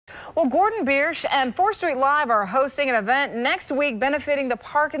Well, Gordon Biersch and 4th Street Live are hosting an event next week benefiting the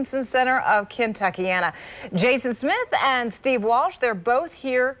Parkinson Center of Kentuckiana. Jason Smith and Steve Walsh, they're both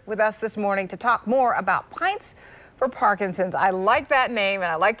here with us this morning to talk more about Pints for Parkinson's. I like that name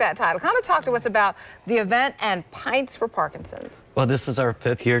and I like that title. Kind of talk to us about the event and Pints for Parkinson's. Well, this is our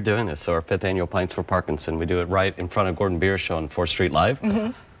 5th year doing this, so our 5th annual Pints for Parkinson. We do it right in front of Gordon Biersch on 4th Street Live.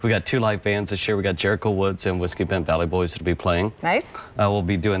 We got 2 live bands this year. We got Jericho Woods and Whiskey Bent Valley Boys that'll be playing. Nice. We'll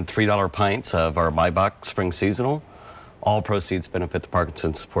be doing $3 pints of our My Box Spring Seasonal. All proceeds benefit the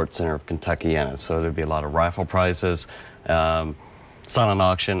Parkinson Support Center of Kentuckiana. So there'll be a lot of raffle prizes, silent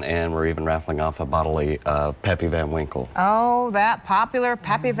auction, and we're even raffling off a bottle of Pappy Van Winkle. Oh, that popular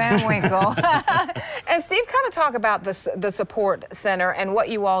Pappy Van Winkle. And Steve, kind of talk about the support center and what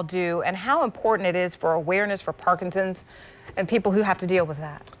you all do and how important it is for awareness for Parkinson's and people who have to deal with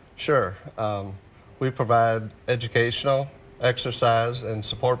that. Sure. We provide educational, exercise, and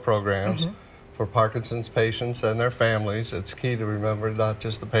support programs for Parkinson's patients and their families. It's key to remember not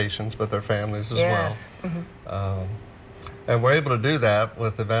just the patients, but their families as well. And we're able to do that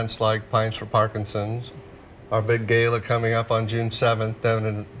with events like Pints for Parkinson's, our big gala coming up on June 7th,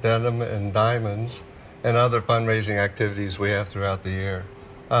 Denim and Diamonds, and other fundraising activities we have throughout the year.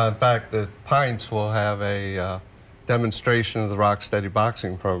 In fact, the Pints will have a demonstration of the Rock Steady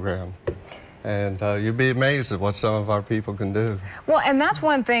boxing program. And you'd be amazed at what some of our people can do. Well, and that's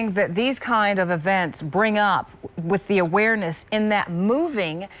one thing that these kind of events bring up with the awareness in that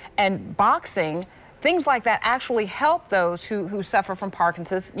moving and boxing, things like that actually help those who suffer from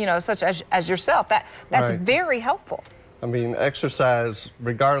Parkinson's, you know, such as yourself. That's right. Very helpful. I mean, exercise,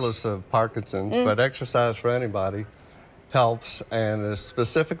 regardless of Parkinson's, but exercise for anybody helps, and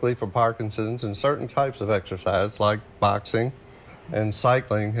specifically for Parkinson's, and certain types of exercise like boxing and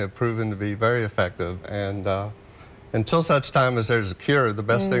cycling have proven to be very effective. And until such time as there's a cure, the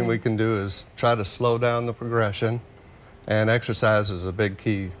best thing we can do is try to slow down the progression, and exercise is a big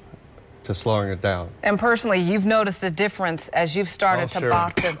key to slowing it down. And personally, you've noticed a difference as you've started to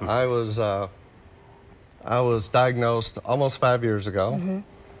box. I was diagnosed almost 5 years ago.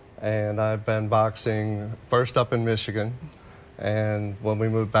 And I've been boxing first up in Michigan, and when we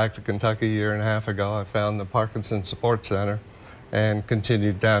moved back to Kentucky a year and a half ago, I found the Parkinson Support Center and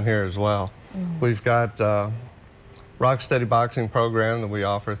continued down here as well. We've got Rock Steady boxing program that we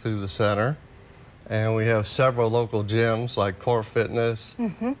offer through the center, and we have several local gyms like Core Fitness,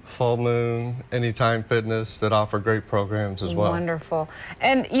 Full Moon, Anytime Fitness that offer great programs as well. Wonderful.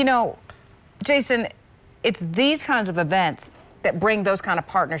 And you know, Jason, it's these kinds of events that bring those kind of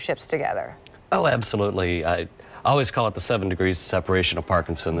partnerships together. Oh, absolutely. I always call it the 7 degrees of separation of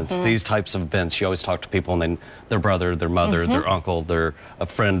Parkinson. It's these types of events. You always talk to people and their brother, their mother, their uncle, they're a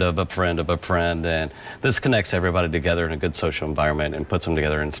friend of a friend of a friend. And this connects everybody together in a good social environment and puts them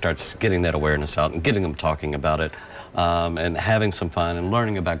together and starts getting that awareness out and getting them talking about it. And having some fun and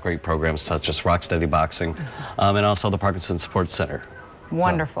learning about great programs such as Rock Steady Boxing and also the Parkinson Support Center.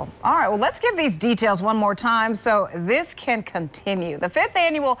 Wonderful. All right, well, let's give these details one more time so this can continue. The 5th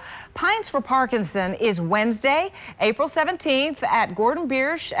annual Pints for Parkinson is Wednesday, April 17th at Gordon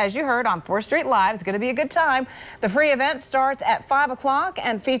Biersch, as you heard, on 4th Street Live. It's going to be a good time. The free event starts at 5 o'clock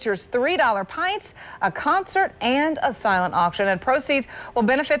and features $3 pints, a concert, and a silent auction. And proceeds will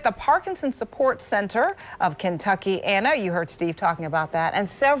benefit the Parkinson Support Center of Kentuckiana. You heard Steve talking about that. And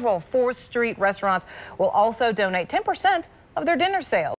several 4th Street restaurants will also donate 10% of their dinner sales.